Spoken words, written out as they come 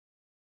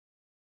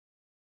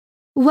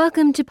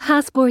Welcome to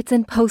Passports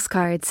and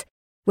Postcards,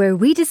 where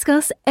we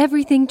discuss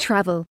everything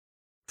travel,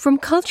 from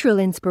cultural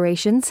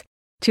inspirations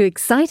to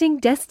exciting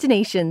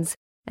destinations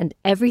and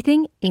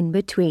everything in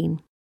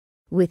between.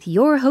 With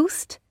your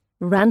host,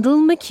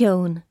 Randall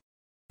McKeown.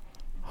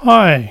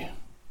 Hi,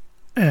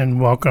 and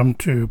welcome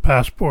to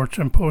Passports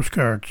and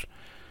Postcards.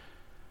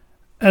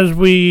 As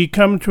we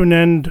come to an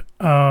end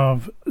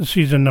of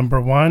season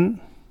number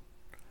 1,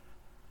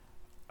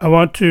 I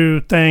want to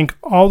thank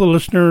all the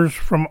listeners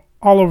from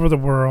all over the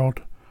world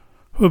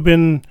who have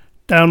been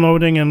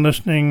downloading and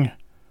listening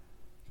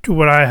to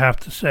what I have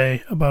to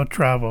say about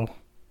travel.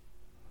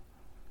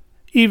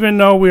 Even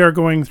though we are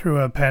going through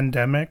a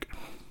pandemic,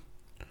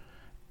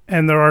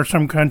 and there are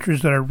some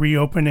countries that are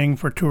reopening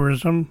for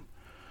tourism,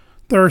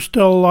 there are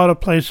still a lot of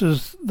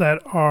places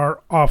that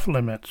are off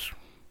limits.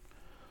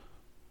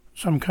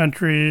 Some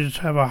countries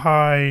have a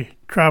high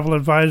travel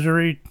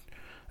advisory,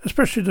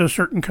 especially to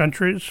certain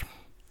countries,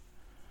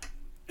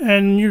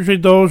 and usually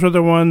those are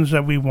the ones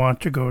that we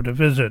want to go to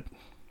visit.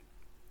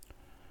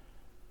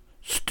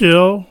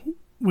 Still,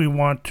 we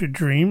want to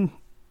dream,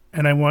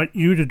 and I want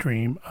you to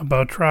dream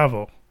about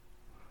travel.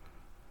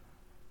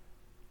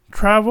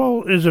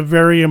 Travel is a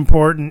very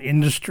important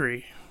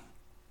industry.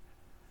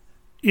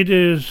 It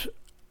is,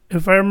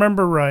 if I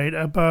remember right,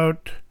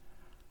 about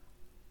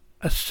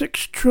a $6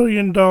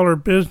 trillion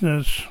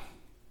business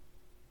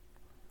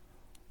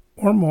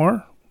or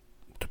more,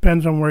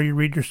 depends on where you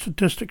read your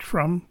statistics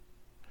from.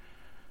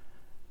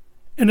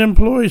 It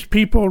employs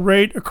people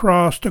right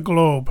across the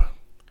globe,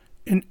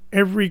 in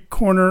every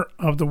corner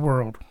of the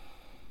world.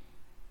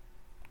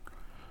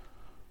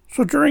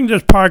 So during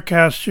this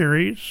podcast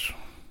series,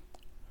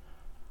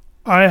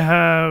 I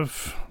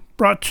have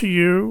brought to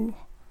you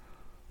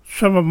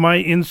some of my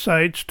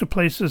insights to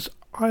places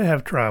I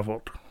have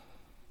traveled.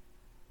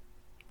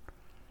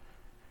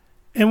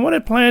 And what I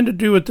plan to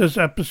do with this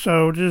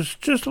episode is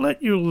just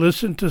let you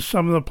listen to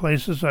some of the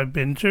places I've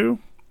been to.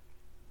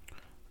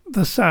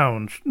 The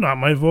sounds, not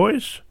my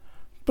voice,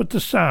 but the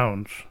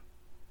sounds.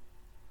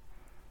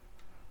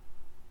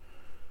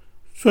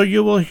 So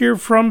you will hear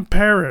from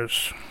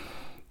Paris,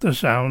 the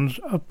sounds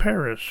of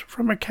Paris,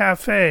 from a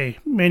cafe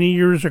many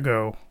years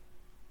ago.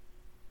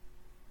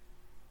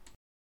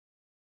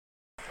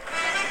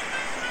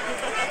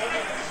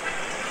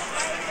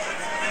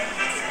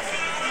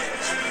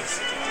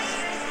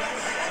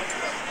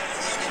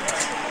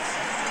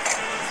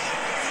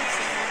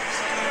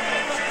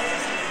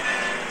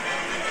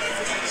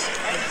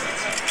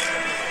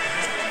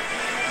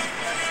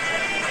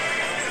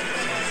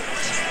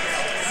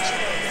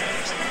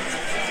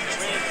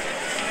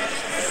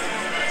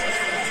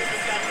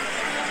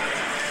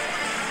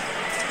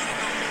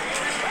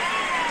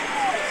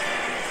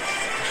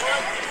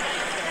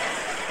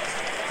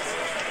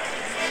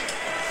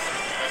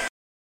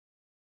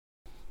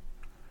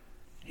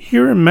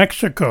 Here in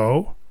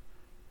Mexico,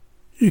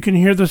 you can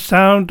hear the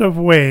sound of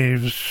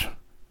waves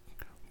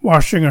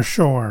washing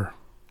ashore.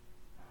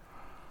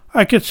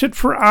 I could sit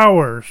for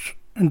hours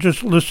and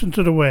just listen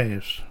to the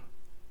waves.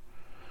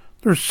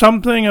 There's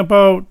something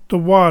about the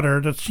water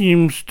that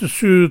seems to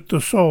soothe the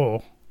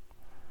soul.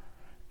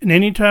 And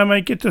any time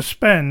I get to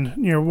spend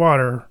near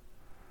water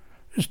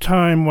is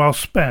time well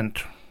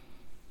spent.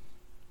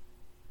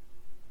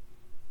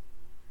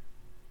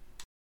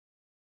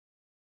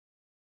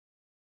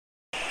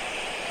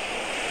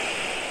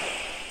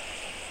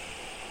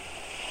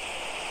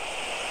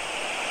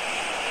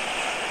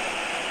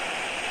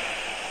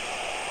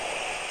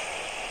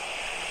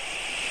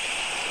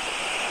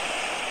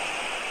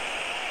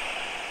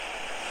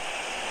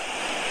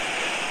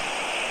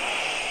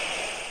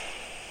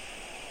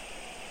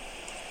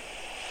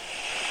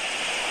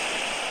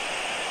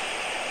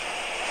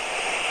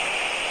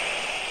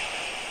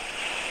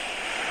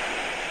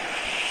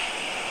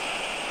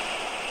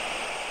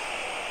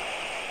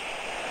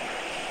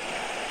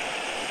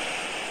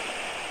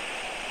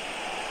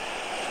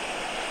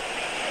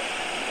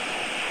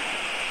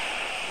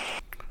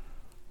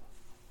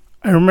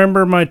 I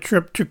remember my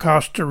trip to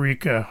Costa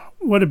Rica.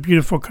 What a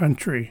beautiful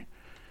country.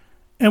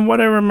 And what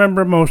I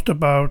remember most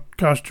about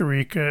Costa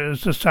Rica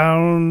is the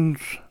sounds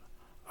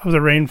of the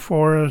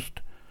rainforest,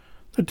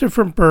 the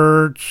different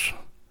birds.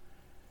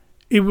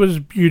 It was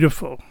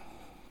beautiful.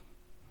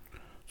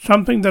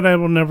 Something that I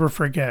will never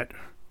forget.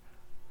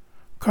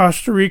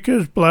 Costa Rica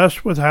is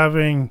blessed with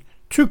having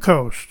two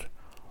coasts,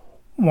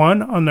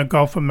 one on the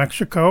Gulf of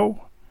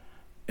Mexico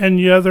and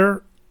the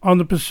other on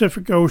the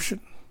Pacific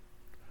Ocean.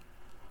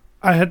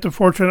 I had the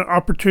fortunate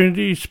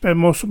opportunity to spend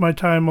most of my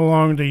time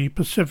along the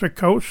Pacific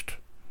coast.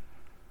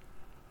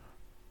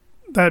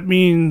 That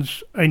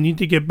means I need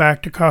to get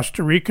back to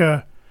Costa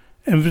Rica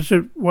and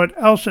visit what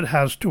else it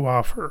has to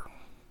offer.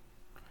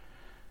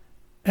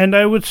 And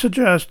I would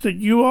suggest that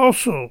you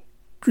also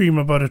dream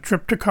about a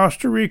trip to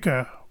Costa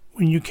Rica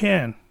when you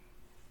can.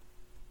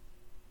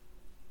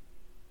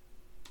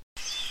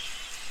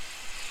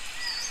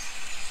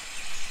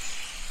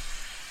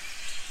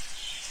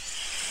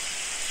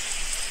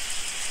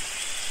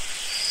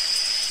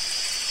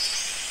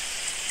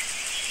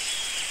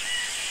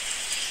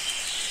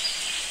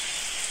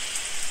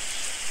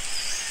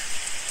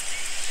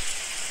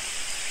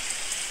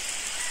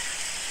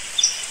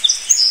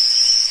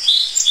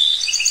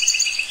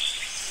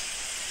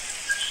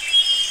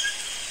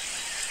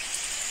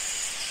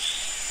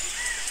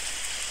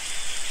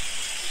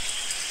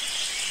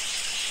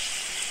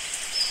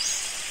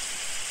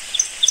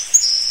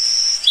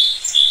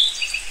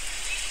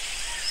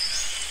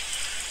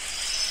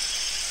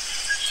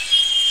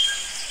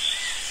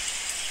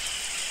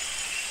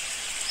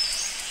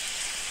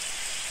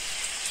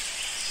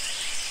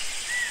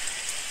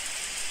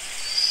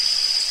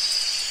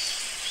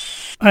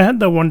 I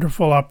had the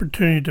wonderful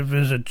opportunity to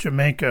visit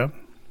Jamaica.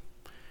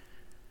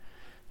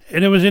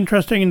 And it was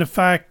interesting in the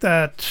fact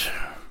that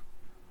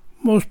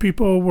most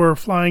people were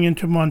flying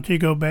into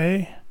Montego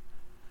Bay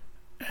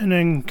and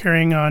then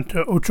carrying on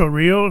to Ocho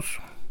Rios,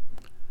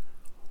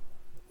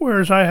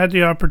 whereas I had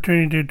the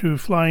opportunity to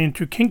fly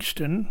into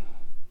Kingston.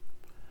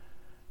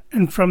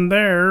 And from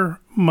there,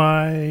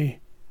 my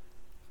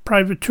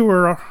private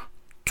tour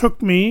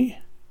took me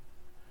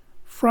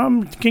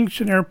from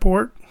Kingston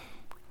Airport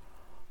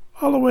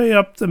all the way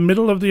up the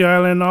middle of the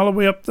island, all the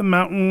way up the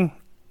mountain,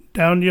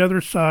 down the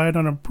other side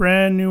on a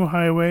brand new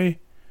highway,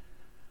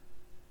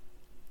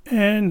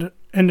 and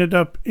ended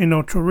up in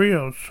Ocho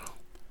Rios.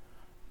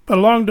 But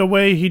along the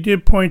way, he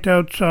did point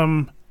out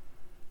some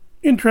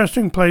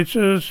interesting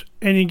places,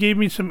 and he gave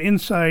me some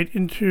insight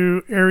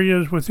into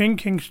areas within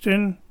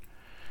Kingston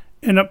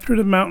and up through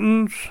the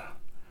mountains,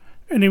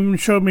 and even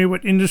showed me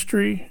what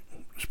industry,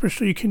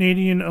 especially a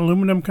Canadian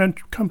aluminum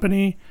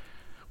company,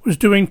 was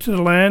doing to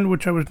the land,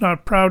 which I was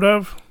not proud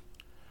of,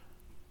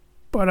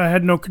 but I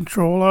had no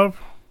control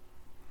of.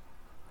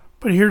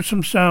 But here's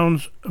some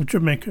sounds of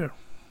Jamaica.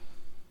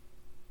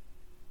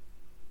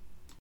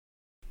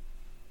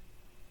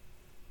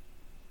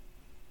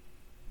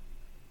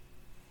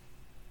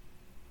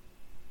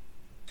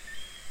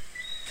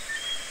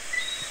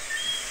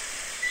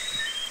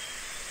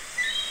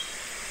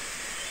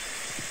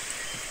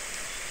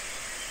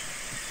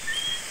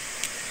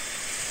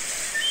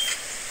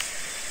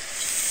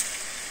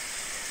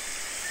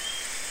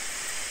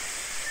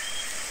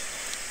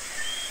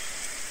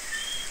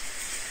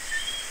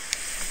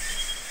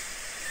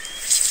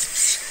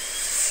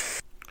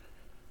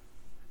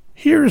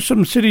 Here are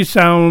some city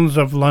sounds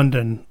of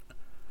London,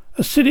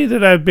 a city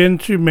that I've been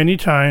to many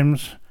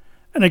times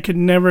and I could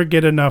never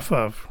get enough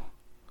of.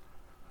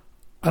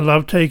 I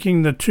love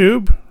taking the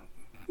tube,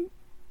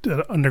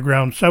 the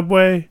underground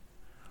subway,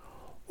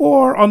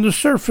 or on the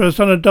surface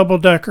on a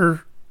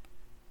double-decker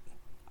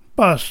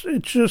bus.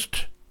 It's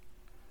just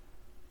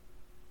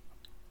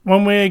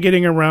one way of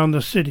getting around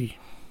the city.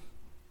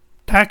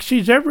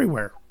 Taxis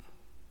everywhere.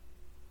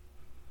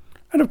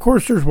 And of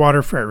course there's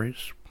water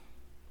ferries.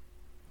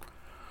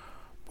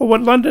 But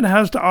what London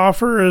has to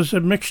offer is a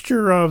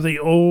mixture of the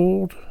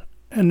old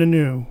and the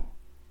new.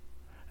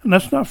 And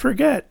let's not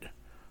forget,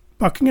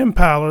 Buckingham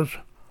Palace,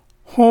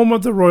 home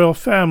of the royal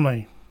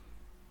family.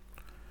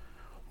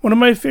 One of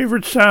my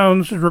favorite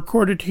sounds is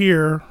recorded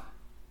here,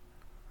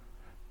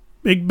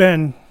 Big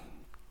Ben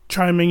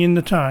chiming in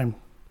the time.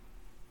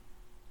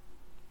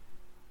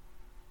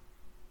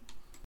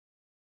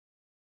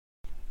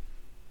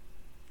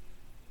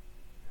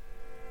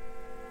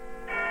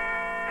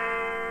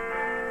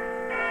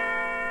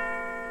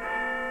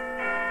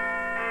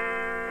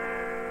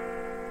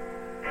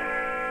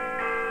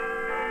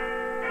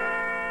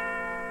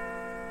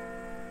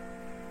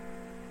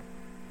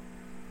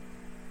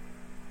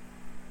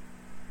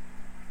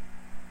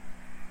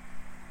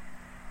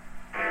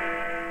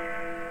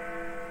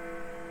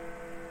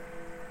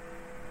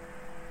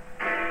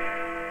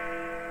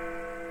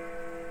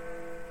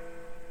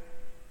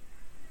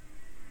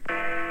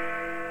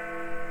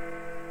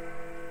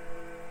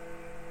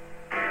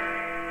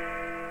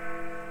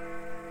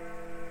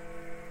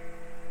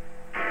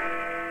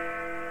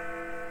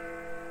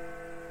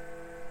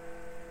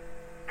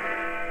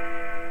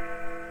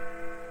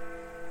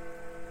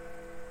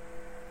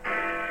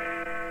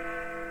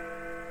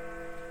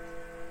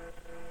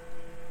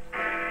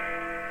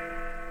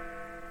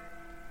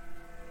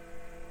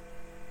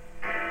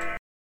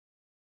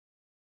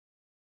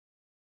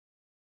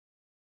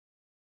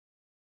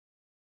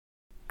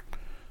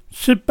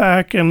 Sit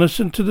back and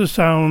listen to the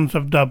sounds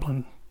of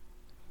Dublin.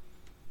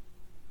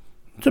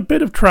 It's a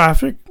bit of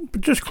traffic,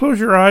 but just close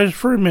your eyes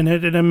for a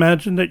minute and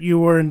imagine that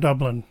you are in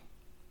Dublin.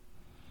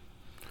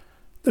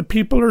 The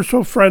people are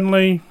so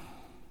friendly,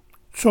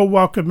 so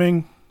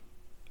welcoming.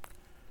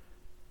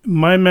 In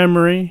my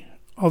memory,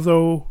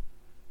 although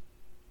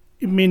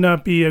it may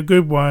not be a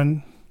good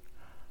one,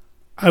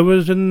 I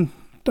was in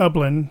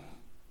Dublin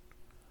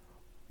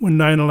when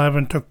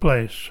 9/11 took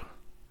place.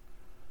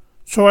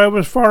 So I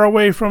was far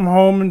away from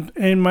home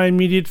and my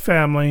immediate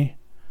family,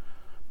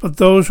 but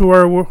those who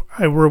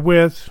I were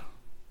with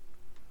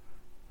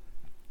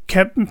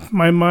kept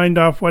my mind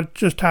off what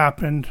just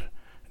happened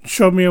and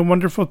showed me a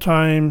wonderful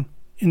time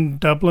in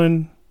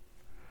Dublin.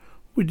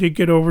 We did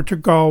get over to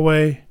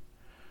Galway,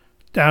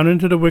 down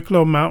into the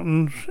Wicklow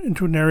Mountains,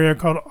 into an area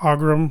called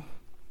Aughrim,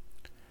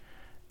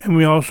 and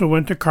we also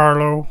went to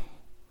Carlow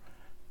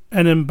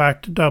and then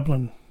back to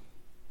Dublin.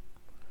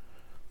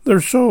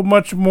 There's so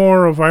much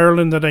more of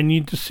Ireland that I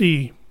need to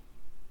see.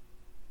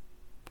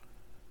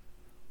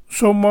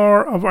 So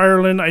more of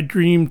Ireland I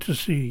dream to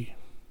see.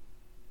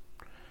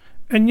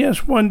 And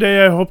yes, one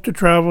day I hope to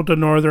travel to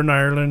Northern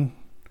Ireland,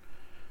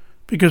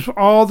 because of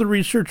all the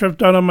research I've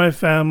done on my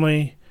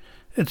family,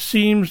 it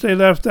seems they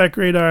left that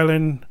great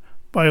island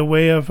by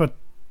way of a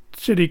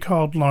city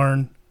called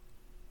Larne.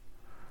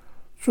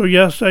 So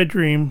yes, I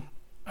dream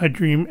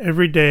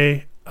every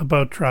day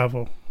about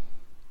travel.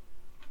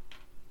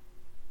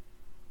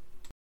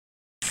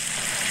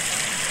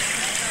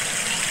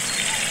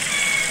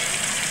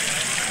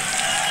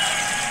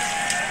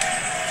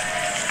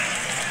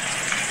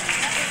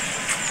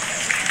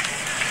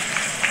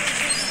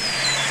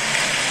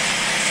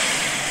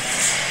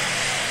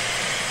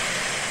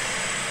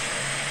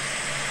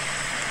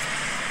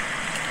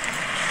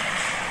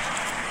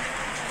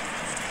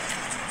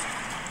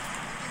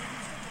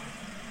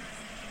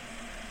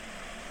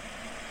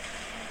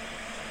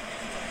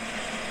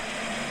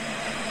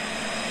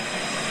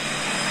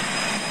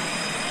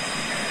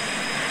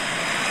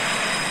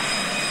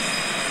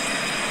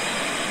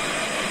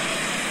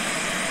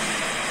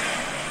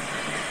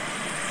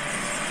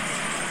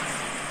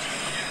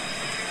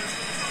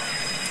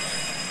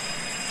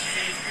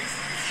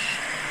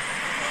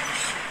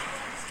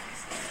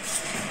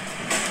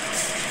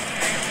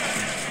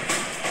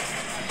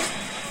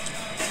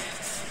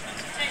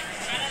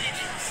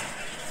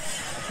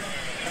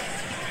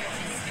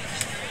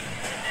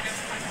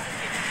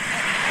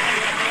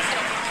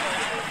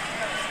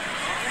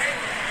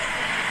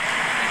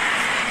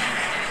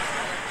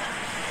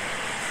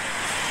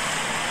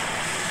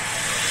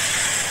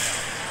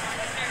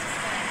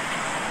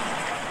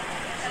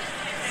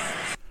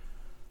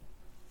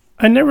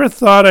 I never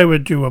thought I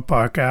would do a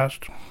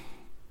podcast.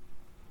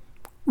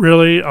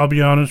 Really, I'll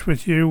be honest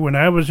with you, when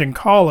I was in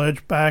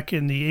college back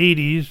in the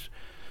 80s,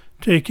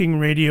 taking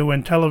radio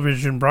and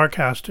television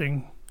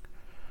broadcasting,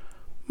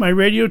 my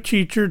radio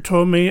teacher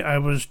told me I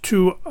was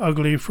too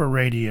ugly for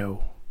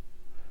radio.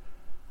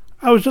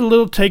 I was a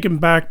little taken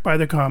back by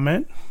the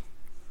comment,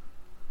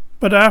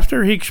 but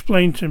after he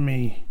explained to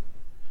me,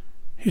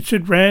 he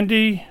said,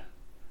 "Randy,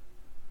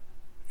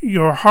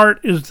 your heart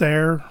is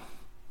there,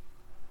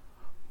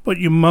 but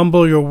you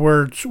mumble your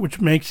words, which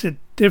makes it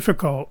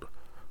difficult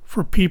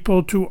for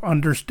people to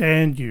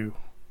understand you."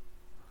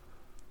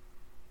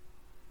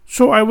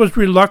 So I was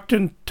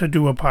reluctant to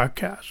do a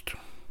podcast.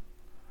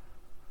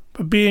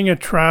 But being a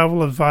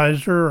travel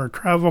advisor or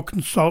travel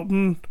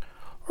consultant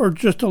or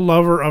just a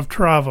lover of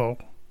travel,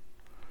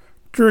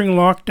 during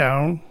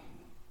lockdown,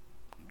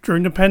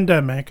 during the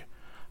pandemic,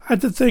 I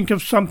had to think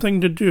of something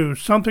to do,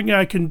 something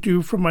I can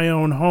do from my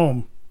own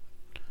home.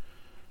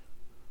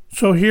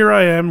 So here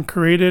I am,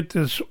 created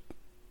this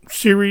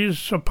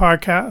series of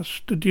podcasts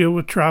to deal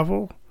with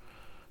travel,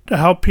 to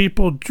help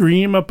people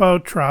dream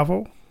about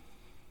travel.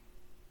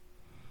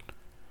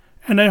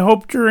 And I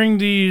hope during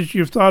these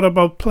you've thought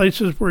about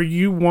places where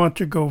you want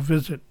to go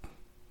visit.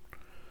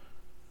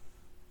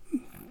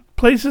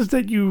 Places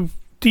that you,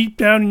 deep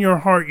down in your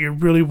heart, you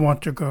really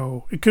want to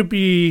go. It could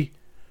be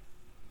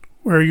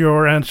where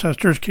your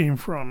ancestors came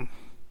from.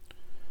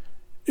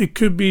 It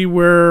could be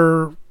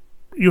where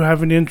you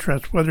have an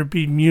interest, whether it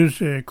be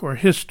music or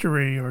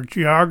history or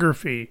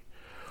geography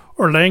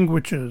or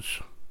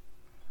languages.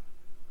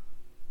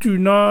 Do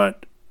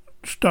not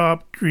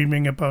stop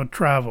dreaming about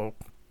travel.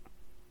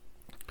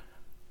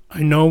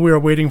 I know we are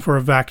waiting for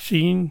a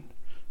vaccine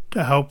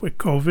to help with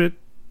COVID.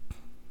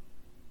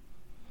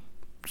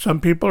 Some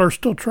people are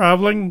still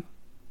traveling.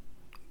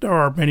 There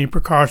are many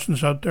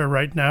precautions out there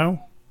right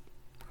now.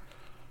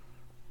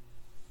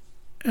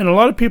 And a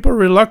lot of people are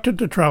reluctant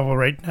to travel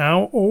right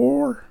now,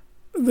 or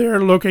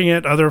they're looking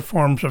at other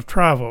forms of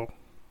travel.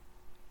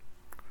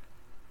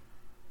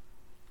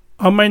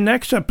 On my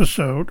next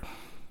episode,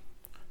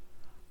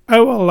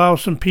 I will allow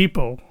some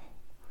people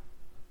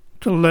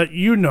to let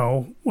you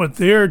know what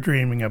they're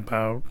dreaming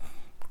about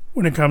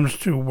when it comes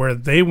to where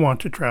they want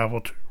to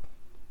travel to.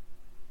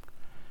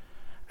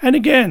 And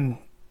again,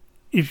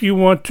 if you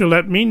want to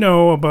let me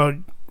know about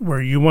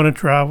where you want to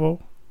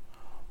travel,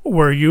 or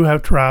where you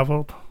have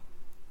traveled,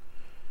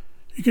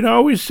 you can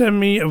always send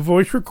me a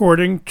voice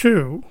recording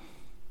to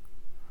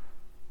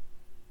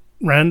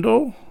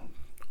Randall,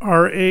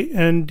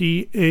 RANDALL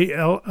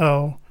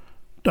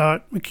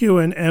 .McEown,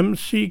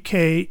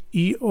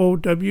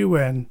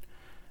 McKeown,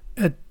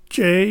 at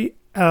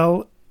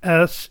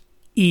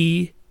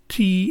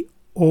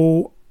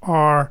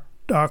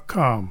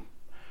JLSETOR.com.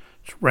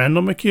 It's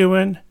Randall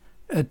McEown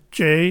at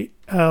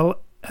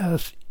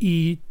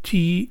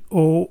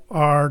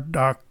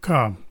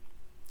JLSETOR.com.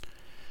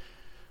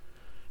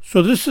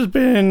 So this has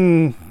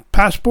been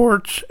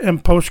Passports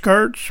and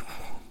Postcards.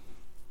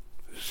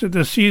 So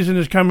the season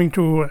is coming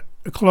to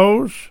a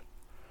close.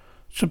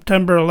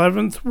 September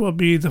 11th will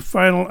be the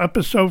final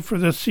episode for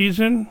this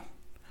season.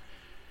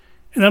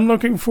 And I'm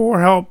looking for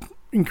help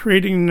in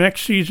creating the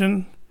next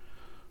season.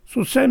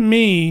 So send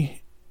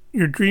me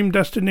your dream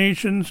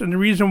destinations and the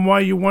reason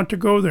why you want to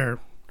go there.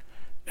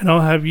 And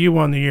I'll have you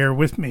on the air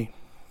with me.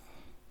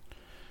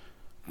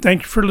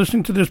 Thank you for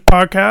listening to this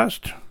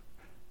podcast.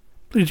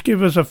 Please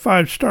give us a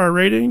 5-star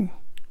rating.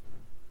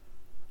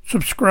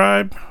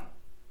 Subscribe.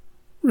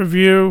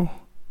 Review.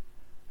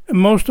 And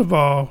most of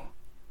all,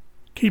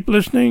 keep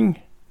listening.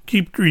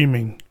 Keep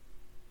dreaming.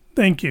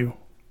 Thank you.